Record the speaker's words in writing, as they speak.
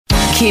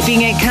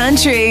Keeping It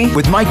Country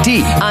with Mike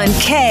D on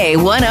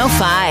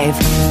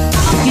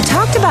K105. You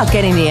talked about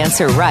getting the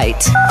answer right.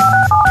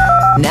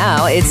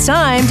 Now it's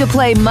time to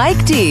play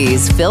Mike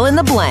D's Fill in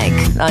the Blank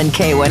on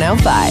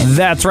K105.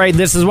 That's right.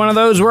 This is one of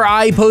those where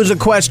I pose a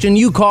question,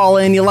 you call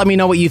in, you let me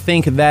know what you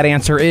think that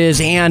answer is,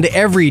 and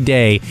every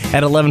day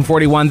at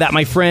 11:41, that,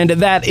 my friend,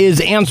 that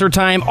is answer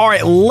time. All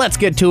right, let's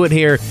get to it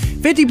here.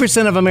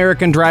 50% of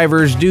American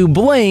drivers do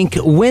blank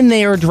when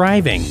they are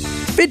driving.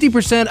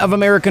 50% of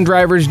American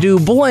drivers do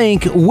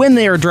blank when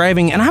they are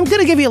driving, and I'm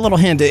going to give you a little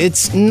hint.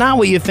 It's not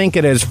what you think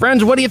it is.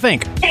 Friends, what do you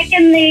think?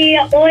 Checking the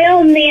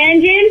oil in the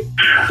engine.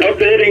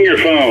 Updating your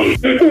phone.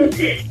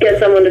 Get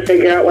someone to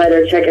figure out why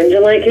their check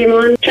engine light came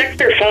on. Check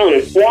their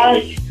phone.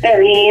 Wash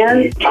their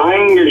hands.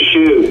 Tying your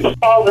shoes.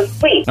 Fall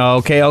asleep.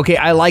 Okay,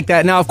 I like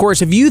that. Now, of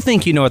course, if you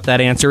think you know what that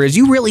answer is,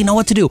 you really know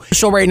what to do.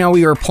 So right now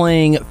we are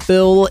playing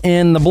Fill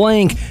in the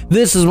Blank.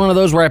 This is one of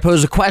those where I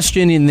pose a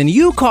question and then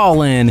you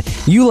call in.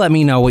 You let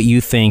me know what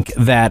you think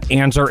that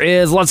answer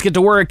is. Let's get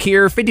to work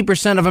here.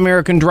 50% of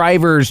American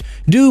drivers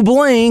do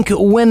blank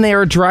when they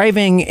are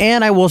driving,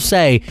 and I will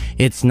say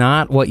it's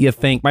not what you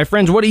think. My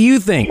friends, what do you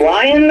think?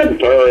 Flying the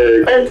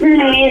bird. Listen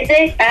to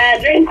music.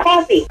 Drink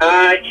coffee.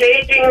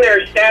 Changing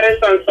their status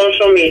on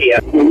social media.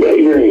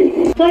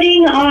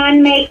 Putting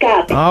on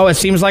makeup. Oh, it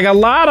seems like a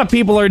lot of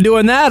people are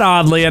doing that,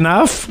 oddly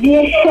enough.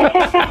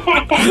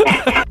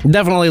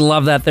 Definitely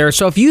love that there.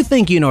 So if you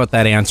think you know what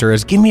that answer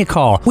is, give me a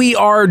call. We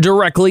are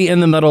directly in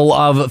the middle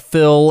of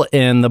Fill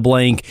in the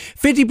Blank.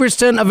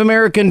 50% of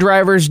American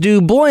drivers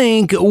do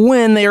blank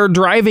when they are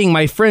driving.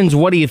 My friends,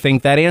 what do you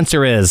think that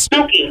answer is?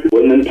 Smoking.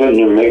 Women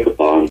putting their makeup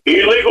on.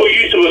 Illegal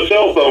use of a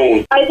cell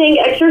phone. I think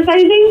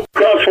exercising.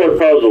 Crossword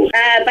puzzles.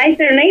 Bite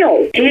their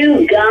nails.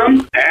 Chew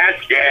gum. Pass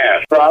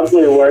gas.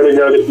 Probably where to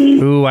go to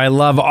eat. Ooh, I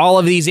love all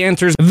of these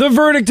answers. The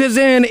verdict is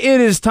in.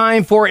 It is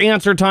time for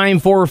answer time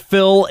for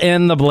Fill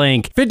in the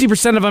Blank.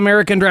 50% of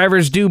American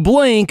drivers do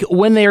blank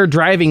when they are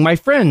driving. My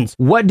friends,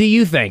 what do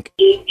you think?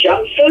 Eat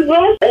junk food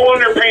with. Pulling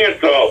their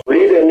pants off.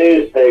 Read a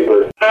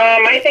newspaper.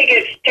 I think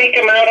it's take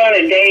them out on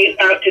a date,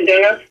 out to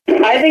dinner.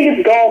 I think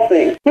it's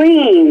golfing.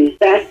 Clean.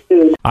 Fast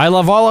food. I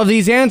love all of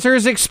these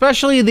answers,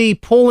 especially the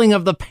pulling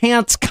of the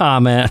pants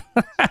comment.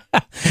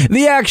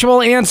 The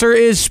actual answer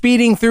is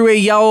speeding through a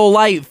yellow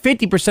light.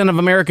 50% of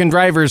American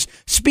drivers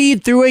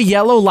speed through a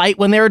yellow light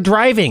when they're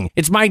driving.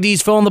 It's Mike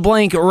D's Fill in the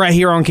Blank right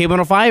here on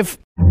K105.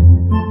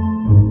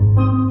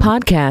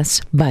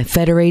 Podcasts by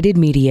Federated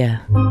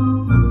Media.